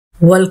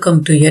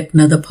Welcome to yet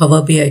another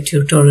Power BI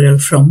tutorial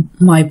from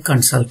MIBE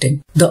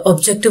Consulting. The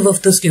objective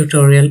of this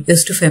tutorial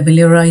is to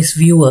familiarize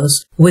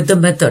viewers with the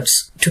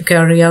methods to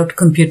carry out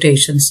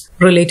computations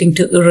relating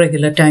to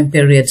irregular time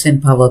periods in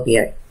Power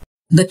BI.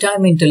 The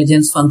time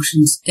intelligence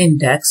functions in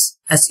DAX,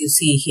 as you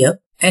see here,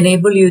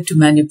 enable you to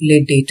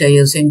manipulate data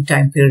using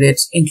time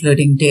periods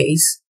including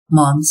days,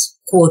 months,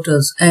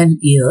 quarters, and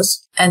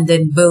years, and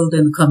then build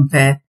and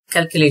compare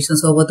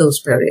calculations over those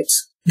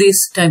periods.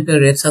 These time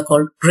periods are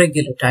called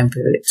regular time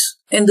periods.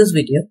 In this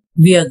video,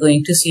 we are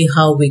going to see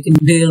how we can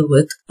deal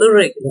with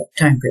irregular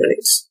time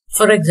periods.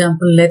 For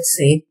example, let's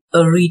say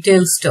a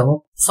retail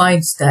store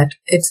finds that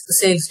its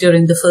sales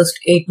during the first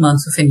 8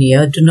 months of a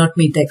year do not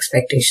meet the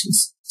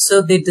expectations.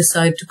 So they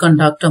decide to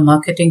conduct a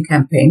marketing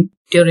campaign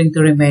during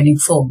the remaining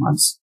 4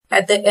 months.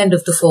 At the end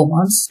of the 4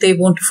 months, they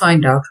want to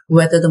find out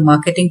whether the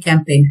marketing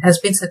campaign has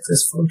been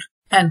successful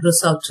and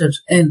resulted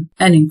in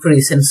an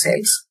increase in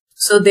sales.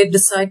 So they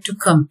decide to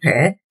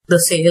compare the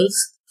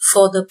sales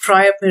for the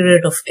prior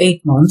period of 8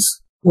 months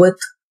with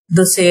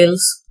the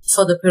sales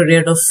for the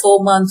period of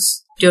 4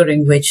 months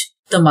during which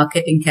the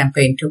marketing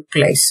campaign took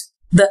place.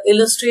 The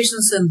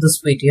illustrations in this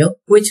video,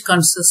 which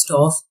consist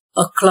of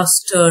a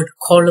clustered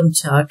column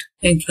chart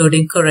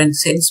including current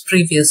sales,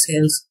 previous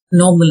sales,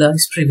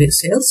 normalized previous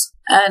sales,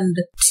 and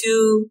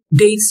 2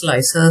 date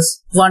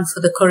slices, one for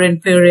the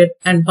current period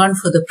and one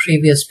for the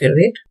previous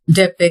period,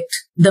 depict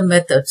the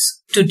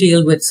methods to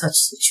deal with such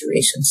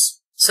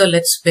situations. So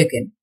let's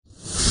begin.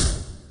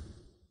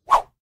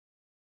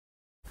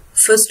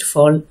 First of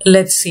all,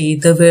 let's see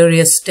the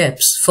various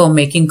steps for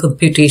making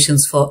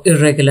computations for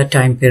irregular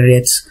time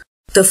periods.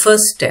 The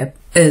first step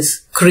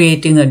is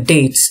creating a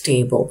dates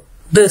table.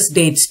 This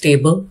dates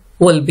table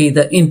will be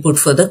the input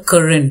for the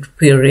current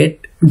period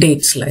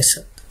date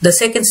slicer. The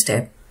second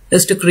step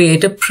is to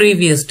create a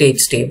previous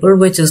dates table,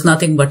 which is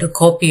nothing but a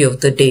copy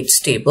of the dates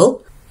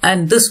table,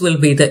 and this will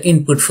be the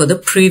input for the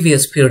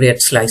previous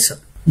period slicer.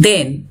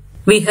 Then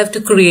we have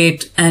to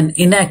create an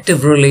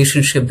inactive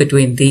relationship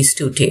between these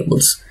two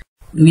tables.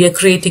 We are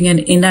creating an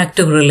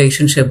inactive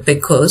relationship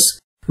because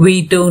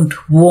we don't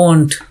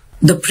want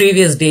the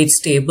previous dates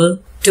table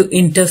to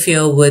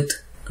interfere with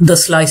the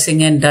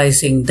slicing and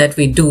dicing that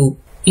we do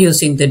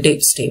using the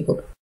dates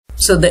table.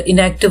 So the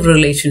inactive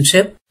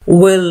relationship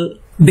will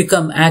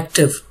become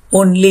active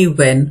only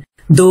when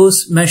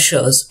those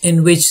measures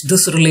in which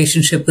this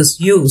relationship is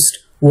used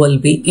will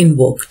be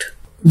invoked.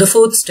 The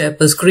fourth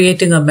step is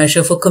creating a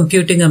measure for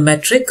computing a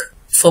metric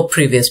for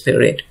previous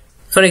period.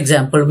 For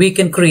example, we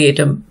can create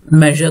a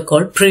measure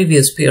called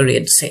previous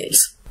period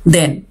sales.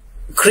 Then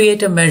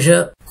create a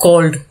measure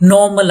called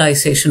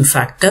Normalization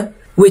Factor,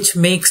 which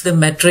makes the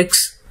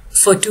metrics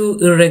for 2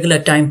 irregular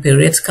time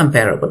periods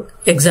comparable.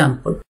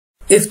 Example,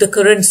 if the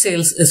current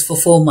sales is for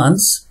 4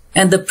 months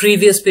and the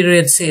previous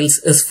period sales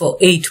is for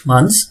 8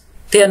 months,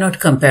 they are not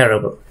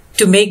comparable.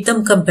 To make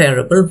them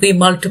comparable, we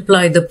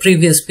multiply the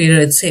previous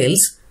period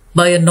sales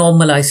by a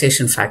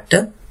normalization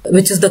factor,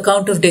 which is the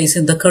count of days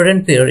in the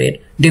current period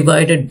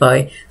divided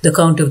by the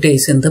count of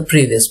days in the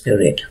previous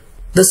period.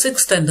 The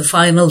sixth and the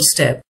final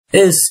step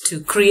is to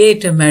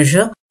create a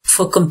measure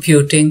for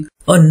computing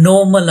a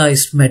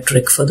normalized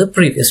metric for the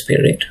previous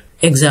period.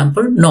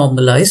 Example,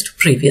 normalized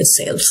previous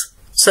sales.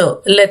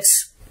 So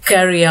let's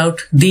carry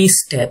out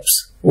these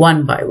steps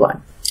one by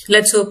one.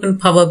 Let's open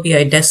Power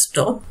BI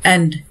Desktop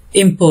and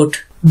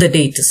import the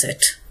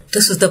dataset.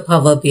 This is the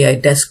Power BI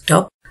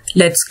Desktop.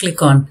 Let's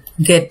click on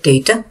Get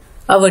Data.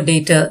 Our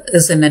data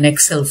is in an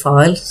Excel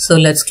file. So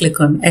let's click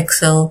on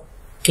Excel,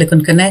 click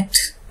on Connect,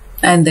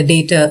 and the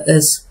data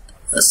is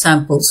a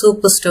sample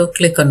superstore.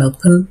 Click on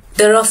Open.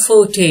 There are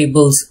 4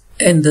 tables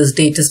in this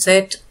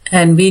dataset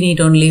and we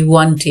need only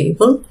one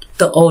table,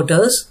 the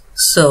orders.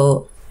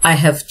 So I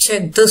have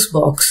checked this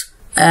box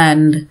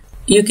and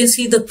you can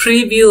see the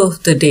preview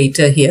of the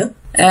data here,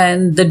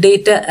 and the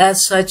data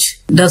as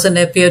such doesn't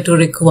appear to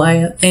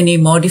require any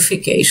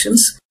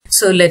modifications.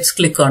 So let's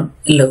click on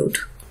Load.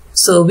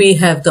 So we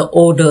have the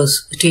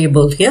orders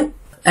table here,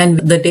 and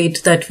the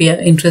date that we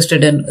are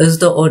interested in is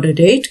the order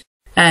date,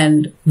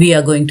 and we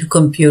are going to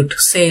compute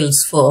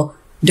sales for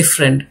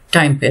different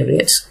time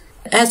periods.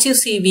 As you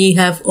see, we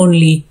have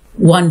only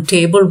one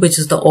table, which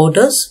is the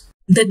orders.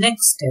 The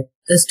next step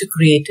is to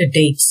create a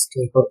dates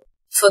table.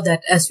 For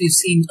that, as we've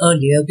seen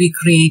earlier, we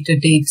create a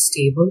dates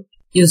table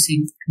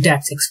using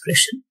DAX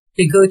expression.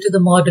 We go to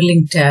the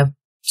Modeling tab,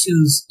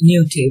 choose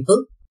New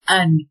Table,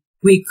 and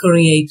we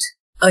create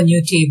a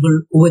new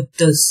table with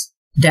this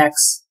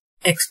DAX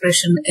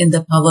expression in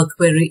the Power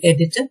Query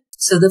editor.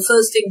 So the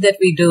first thing that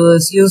we do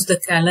is use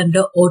the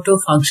calendar auto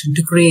function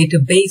to create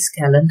a base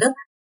calendar.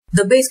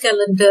 The base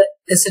calendar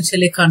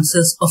essentially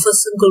consists of a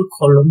single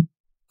column,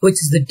 which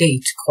is the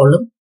date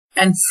column.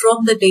 And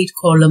from the date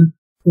column,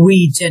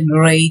 we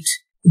generate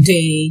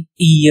day,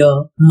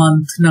 year,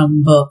 month,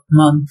 number,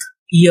 month,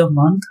 year,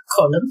 month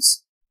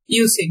columns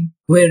using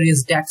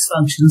various DAX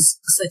functions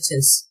such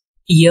as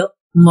year,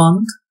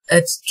 month,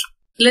 etc.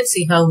 Let's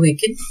see how we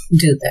can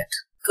do that.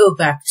 Go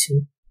back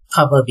to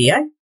Power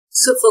BI.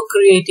 So for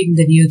creating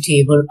the new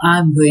table,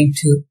 I'm going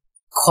to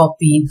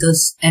copy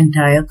this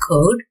entire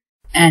code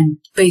and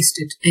paste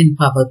it in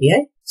Power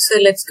BI. So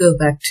let's go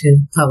back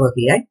to Power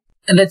BI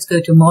and let's go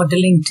to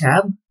Modeling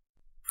tab,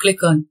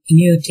 click on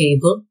New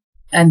Table,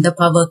 and the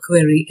Power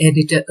Query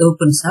Editor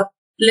opens up.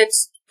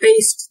 Let's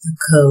paste the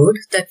code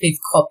that we've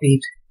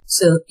copied.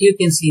 So you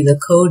can see the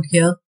code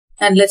here,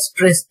 and let's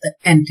press the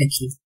Enter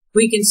key.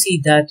 We can see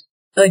that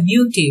a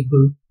new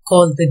table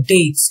called the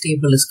Dates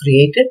table is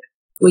created,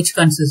 which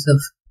consists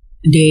of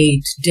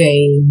date,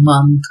 day,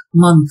 month,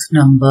 month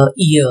number,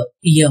 year,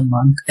 year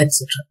month,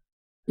 etc.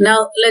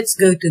 Now let's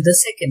go to the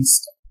second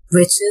step,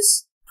 which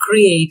is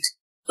create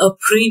a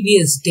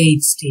previous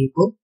dates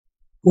table,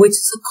 which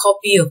is a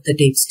copy of the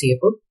dates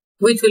table,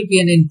 which will be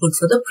an input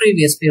for the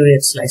previous period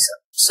slicer.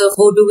 So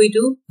what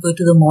do? Go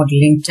to the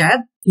Modeling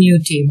tab,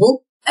 New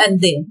Table, and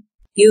then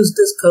use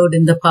this code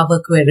in the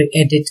Power Query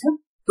Editor,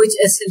 which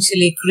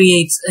essentially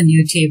creates a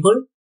new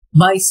table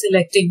by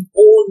selecting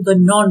all the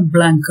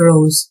non-blank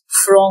rows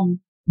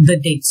from the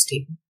dates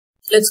table.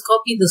 Let's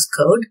copy this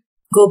code,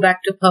 go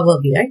back to Power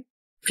BI,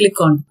 click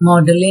on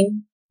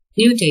Modeling,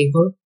 New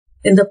Table.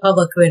 In the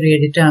Power Query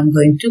Editor, I'm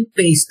going to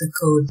paste the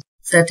code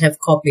that I've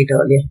copied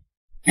earlier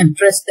and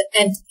press the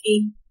Enter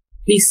key.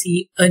 We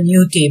see a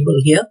new table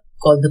here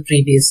called the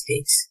previous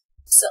dates.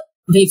 So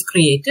we've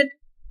created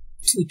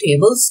two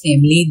tables,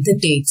 namely the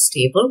dates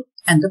table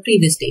and the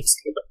previous dates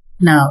table.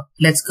 Now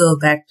let's go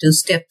back to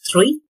step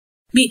 3.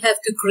 We have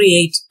to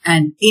create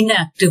an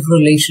inactive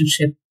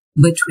relationship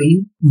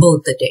between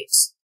both the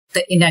dates.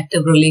 The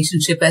inactive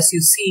relationship, as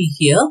you see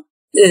here,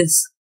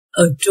 is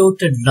a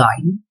dotted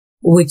line,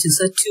 which is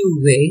a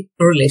two-way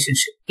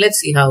relationship. Let's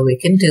see how we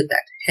can do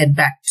that. Head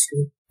back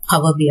to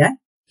Power BI.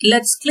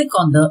 Let's click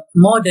on the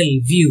model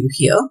view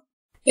here.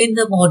 In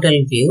the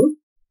model view,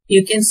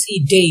 you can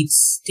see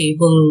dates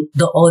table,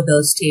 the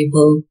orders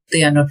table,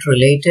 they are not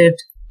related,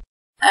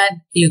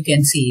 and you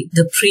can see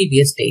the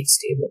previous dates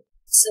table.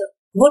 So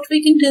what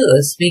we can do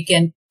is we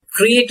can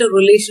create a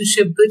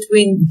relationship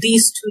between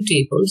these two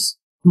tables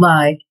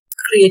by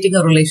creating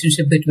a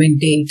relationship between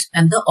date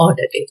and the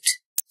order date.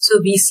 So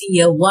we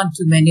see a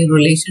one-to-many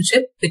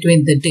relationship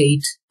between the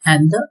date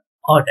and the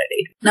order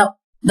date. Now,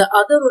 the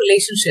other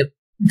relationship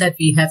that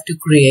we have to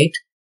create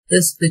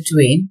is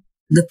between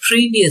the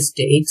previous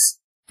dates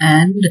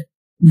and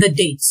the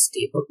dates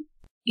table.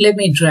 Let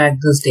me drag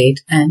this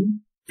date and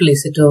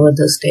place it over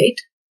this date.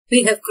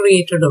 We have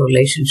created a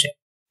relationship.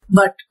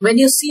 But when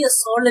you see a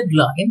solid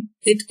line,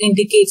 it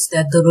indicates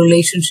that the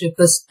relationship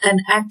is an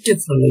active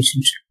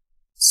relationship.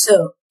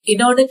 So,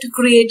 in order to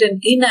create an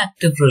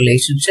inactive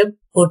relationship,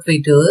 what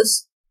we do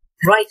is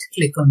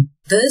right-click on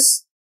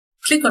this,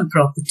 click on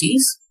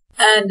Properties,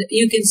 and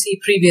you can see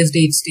Previous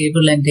Dates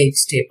Table and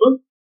Dates Table.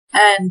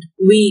 And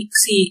we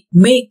see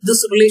Make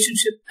this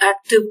relationship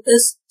active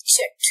is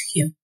checked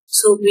here.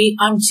 So, we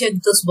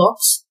uncheck this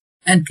box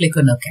and click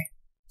on OK.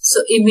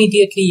 So,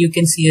 immediately you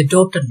can see a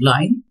dotted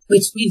line,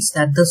 which means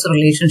that this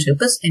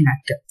relationship is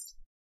inactive.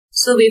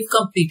 So, we've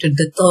completed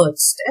the third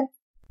step.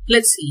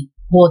 Let's see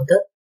what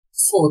the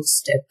fourth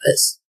step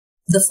is.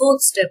 The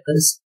fourth step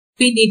is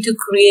we need to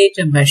create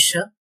a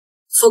measure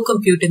for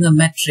computing a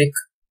metric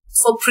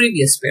for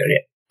previous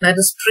period, that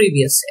is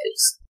previous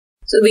sales.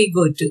 So we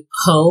go to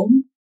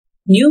Home,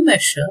 New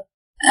Measure,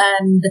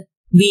 and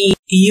we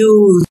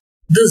use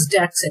this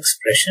DAX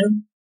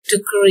expression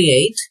to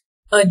create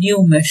a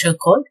new measure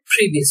called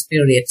previous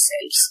period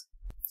sales.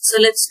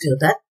 So let's do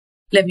that.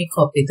 Let me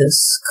copy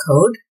this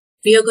code.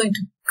 We are going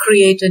to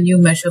create a new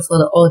measure for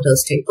the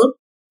orders table.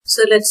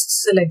 So let's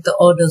select the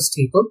orders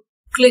table,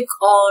 click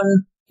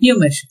on New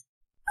Measure,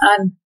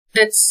 and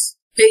let's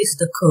paste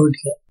the code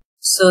here.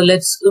 So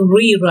let's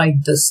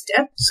rewrite this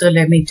step. So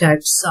let me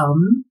type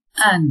sum,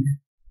 and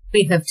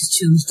we have to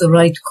choose the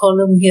right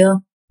column here,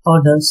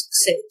 orders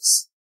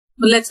sales.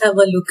 Well, let's have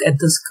a look at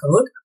this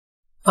code.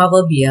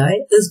 Power BI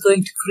is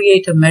going to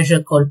create a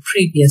measure called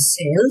previous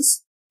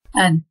sales,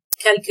 and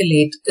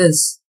calculate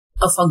is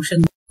a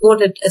function.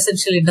 What it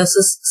essentially does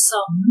is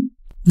sum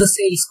the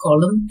sales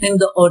column in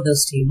the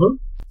orders table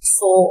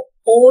for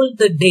all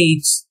the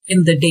dates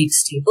in the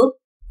dates table,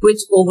 which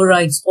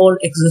overrides all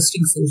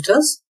existing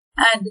filters,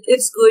 and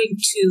it's going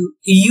to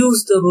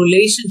use the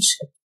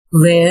relationship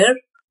where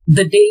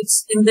the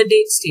dates in the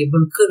dates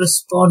table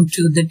correspond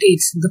to the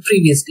dates in the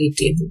previous date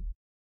table.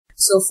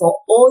 So for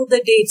all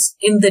the dates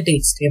in the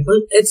dates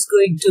table, it's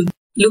going to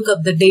look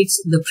up the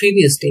dates in the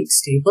previous dates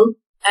table,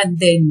 and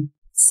then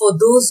for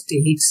those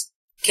dates,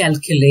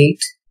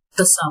 calculate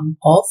the sum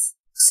of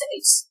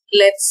sales.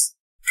 Let's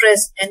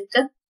press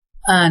enter,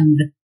 and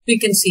we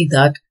can see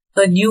that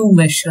a new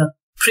measure,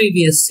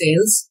 previous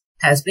sales,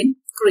 has been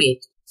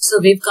created. So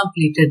we've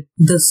completed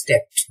this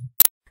step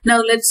 2.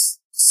 Now let's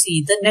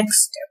see the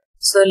next step.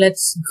 So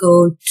let's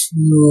go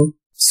to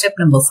step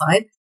number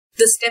 5.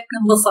 The step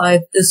number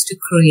 5 is to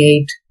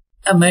create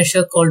a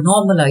measure called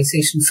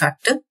Normalization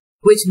Factor,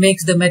 which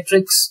makes the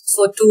metrics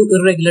for 2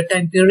 irregular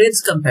time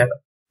periods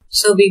comparable.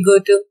 So we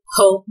go to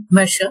Home,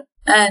 Measure,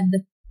 and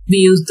we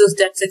use this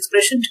DAX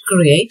expression to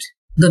create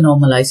the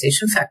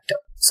Normalization Factor.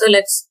 So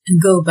let's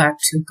go back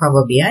to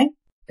Power BI.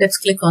 Let's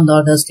click on the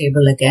orders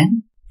table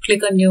again.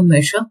 click on new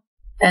measure,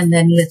 and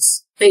then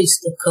let's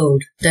paste the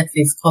code that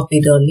we've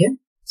copied earlier.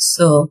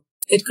 So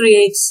it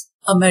creates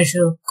a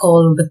measure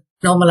called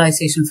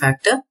normalization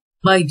factor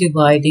by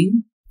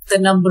dividing the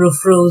number of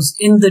rows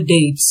in the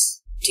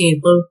dates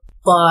table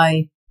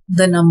by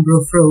the number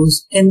of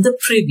rows in the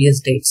previous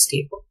dates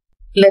table.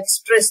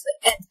 Let's press the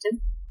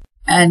enter,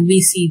 and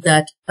we see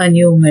that a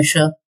new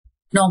measure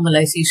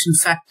normalization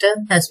factor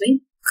has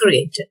been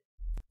created.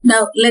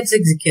 Now let's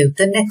execute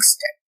the next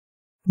step.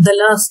 The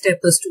last step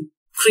is to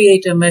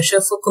create a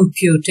measure for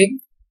computing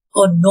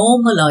a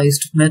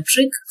normalized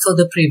metric for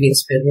the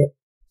previous period.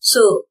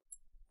 So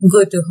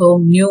go to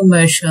home, new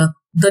measure.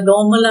 The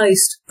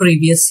normalized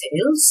previous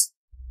sales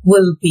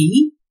will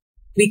be,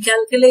 we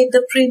calculate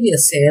the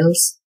previous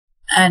sales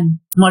and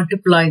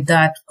multiply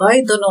that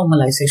by the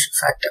normalization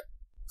factor.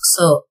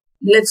 So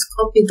let's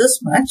copy this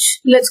much.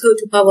 Let's go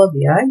to Power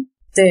BI,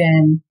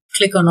 then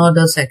click on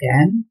orders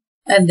again,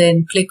 and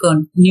then click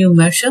on new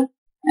measure,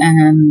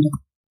 and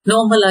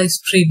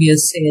normalized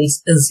previous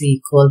sales is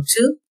equal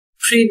to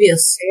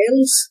previous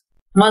sales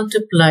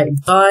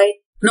multiplied by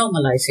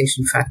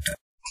normalization factor.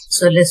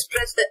 So let's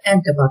press the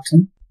enter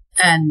button,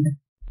 and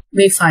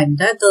we find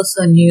that there's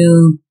a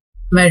new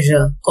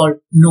measure called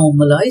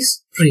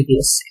normalized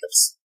previous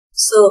sales.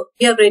 So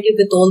we are ready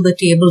with all the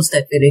tables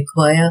that we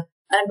require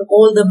and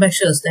all the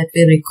measures that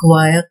we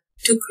require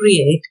to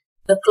create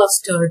the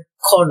clustered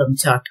column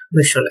chart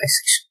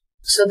visualization.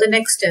 So the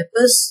next step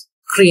is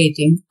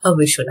creating a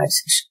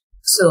visualization.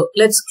 So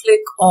let's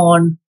click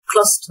on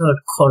clustered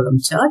column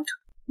chart.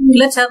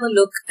 Let's have a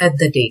look at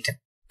the data.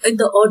 In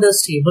the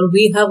orders table,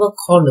 we have a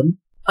column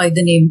by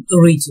the name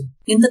region.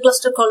 In the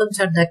cluster column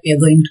chart that we are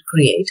going to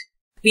create,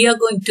 we are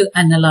going to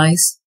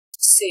analyze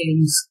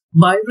sales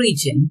by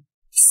region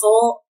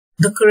for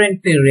the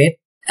current period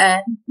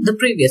and the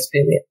previous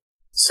period.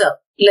 So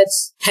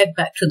let's head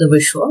back to the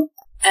visual,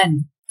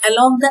 and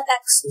along the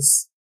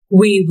axis,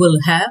 we will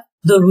have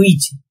the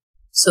region.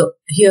 So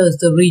here's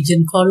the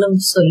region column.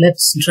 So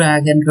let's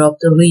drag and drop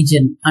the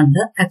region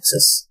under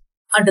axis.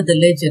 Under the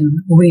legend,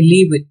 we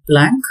leave it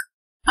blank.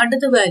 Under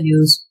the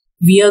values,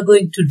 we are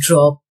going to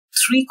drop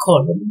 3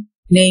 columns,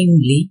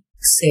 namely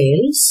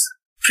sales,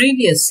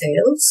 previous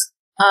sales,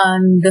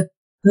 and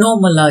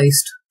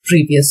normalized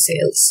previous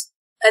sales.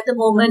 At the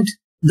moment,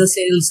 the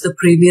sales, the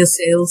previous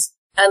sales,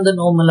 and the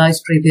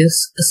normalized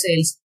previous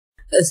sales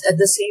is at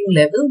the same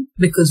level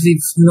because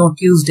we've not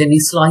used any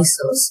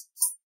slicers.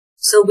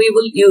 So we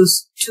will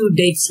use 2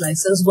 date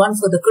slicers, one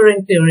for the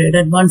current period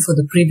and one for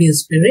the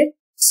previous period.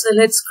 So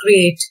let's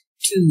create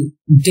 2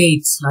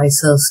 date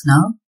slicers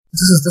now.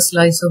 This is the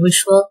slicer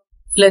visual.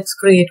 Let's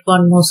create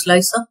one more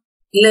slicer.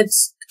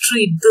 Let's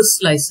treat this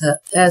slicer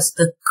as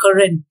the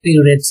current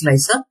period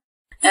slicer,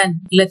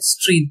 and let's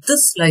treat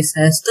this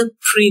slicer as the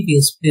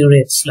previous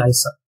period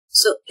slicer.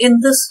 So in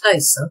this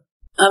slicer,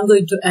 I'm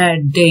going to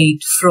add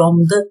date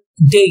from the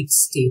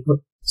dates table.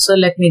 So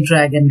let me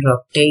drag and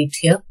drop date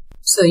here.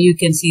 So you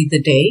can see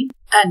the day.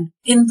 And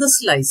in the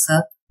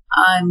slicer,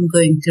 I'm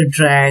going to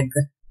drag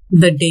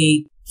the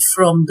date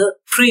from the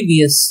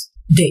previous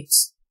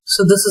dates.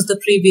 So this is the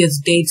previous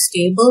dates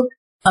table.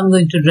 I'm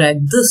going to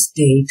drag this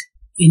date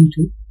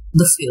into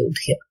the field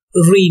here.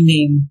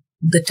 Rename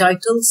the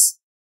titles.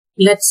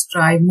 Let's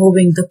try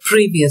moving the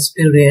previous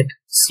period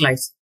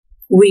slicer.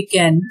 We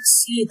can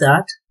see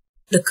that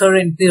the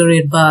current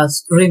period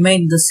bars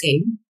remain the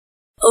same.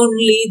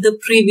 Only the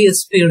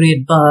previous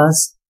period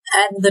bars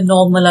and the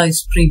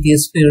normalized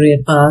previous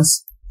period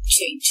bars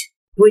change,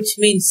 which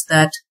means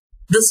that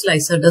the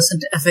slicer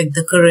doesn't affect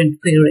the current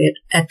period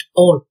at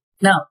all.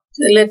 Now,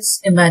 let's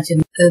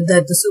imagine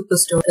that the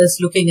superstore is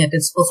looking at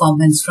its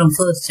performance from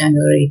 1st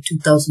January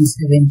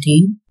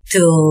 2017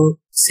 till,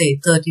 say,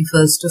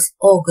 31st of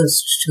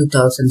August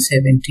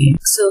 2017.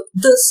 So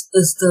this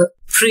is the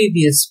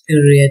previous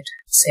period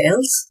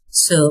sales.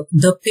 So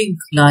the pink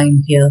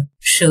line here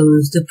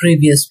shows the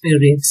previous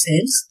period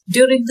sales.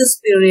 During this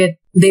period,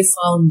 they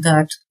found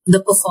that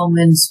the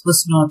performance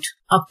was not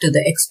up to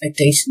the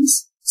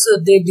expectations. So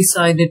they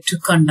decided to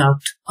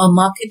conduct a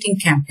marketing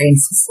campaign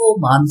for 4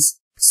 months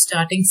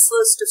starting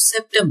 1st of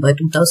September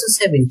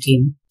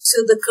 2017.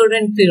 So the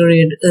current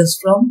period is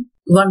from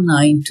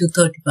 1/9 to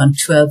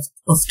 31/12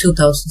 of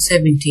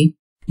 2017,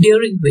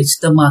 during which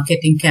the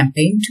marketing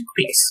campaign took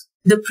place.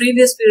 The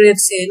previous period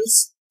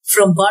sales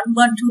from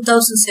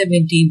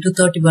 1/1/2017 to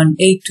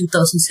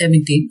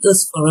 31/8/2017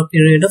 is for a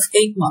period of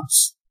 8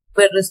 months,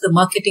 whereas the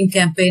marketing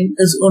campaign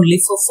is only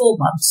for 4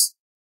 months.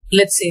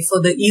 Let's say for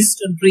the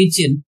Eastern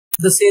region,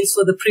 the sales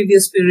for the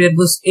previous period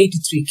was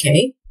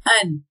 83K,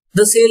 and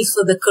the sales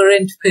for the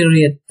current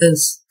period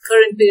is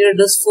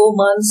 4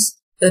 months,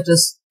 that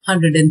is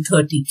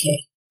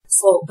 130K.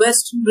 For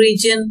Western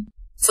region,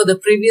 for the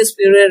previous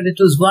period, it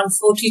was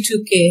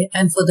 142K,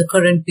 and for the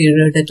current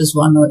period, it is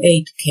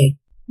 108K.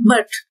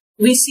 But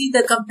we see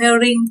that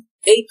comparing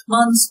 8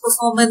 months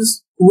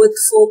performance with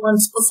 4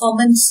 months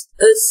performance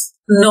is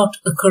not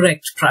a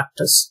correct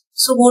practice.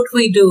 So what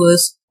we do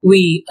is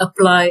we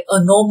apply a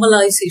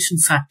normalization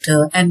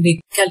factor and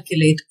we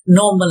calculate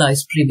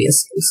normalized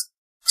previous sales.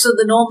 So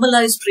the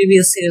normalized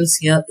previous sales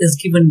here is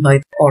given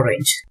by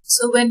orange.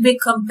 So when we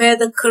compare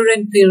the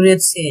current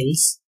period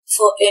sales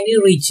for any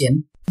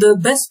region, the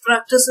best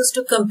practice is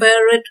to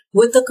compare it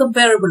with the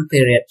comparable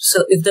period.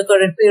 So if the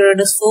current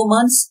period is 4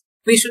 months,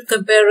 we should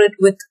compare it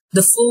with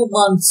the 4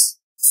 months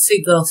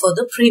figure for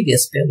the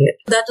previous period.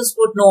 That is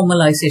what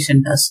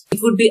normalization does. It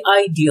would be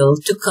ideal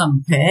to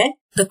compare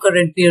the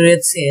current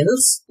period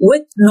sales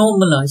with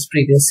normalized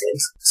previous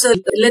sales. So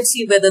let's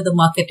see whether the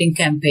marketing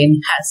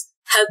campaign has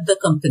helped the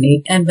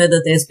company and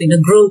whether there's been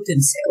a growth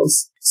in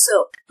sales.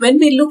 So when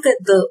we look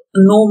at the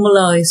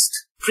normalized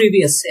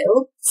previous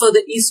sale for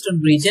the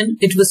eastern region,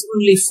 it was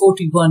only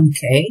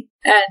 41K.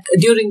 And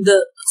during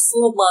the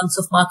 4 months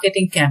of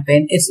marketing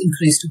campaign, it's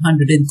increased to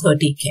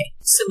 130K.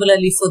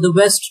 Similarly, for the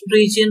western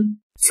region,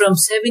 from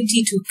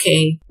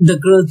 72K, the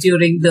growth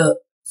during the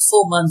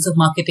 4 months of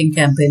marketing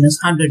campaign is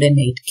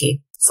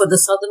 108K. For the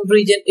southern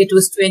region, it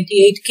was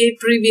 28K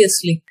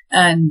previously,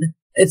 and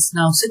it's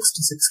now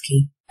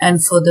 66K.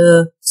 And for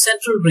the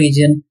central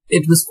region,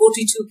 it was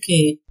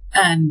 42K,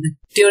 and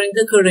during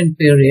the current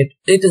period,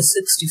 it is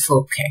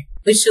 64K,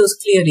 which shows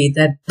clearly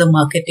that the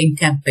marketing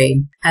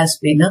campaign has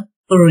been a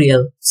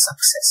real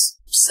success.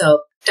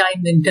 So,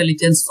 time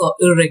intelligence for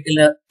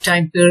irregular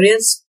time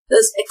periods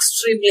is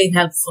extremely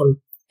helpful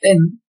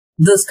in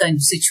this kind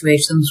of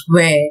situations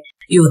where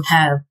you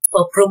have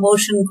a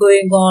promotion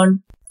going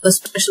on, a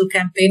special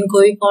campaign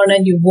going on,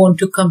 and you want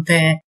to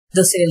compare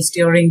the sales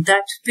during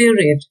that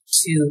period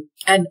to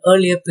an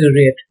earlier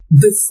period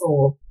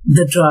before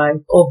the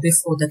drive or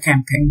before the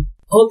campaign.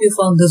 Hope you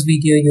found this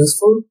video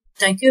useful.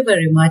 Thank you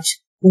very much.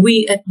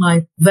 We at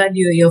MIPE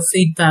value your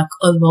feedback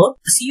a lot.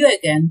 See you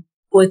again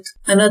with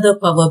another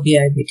Power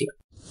BI video.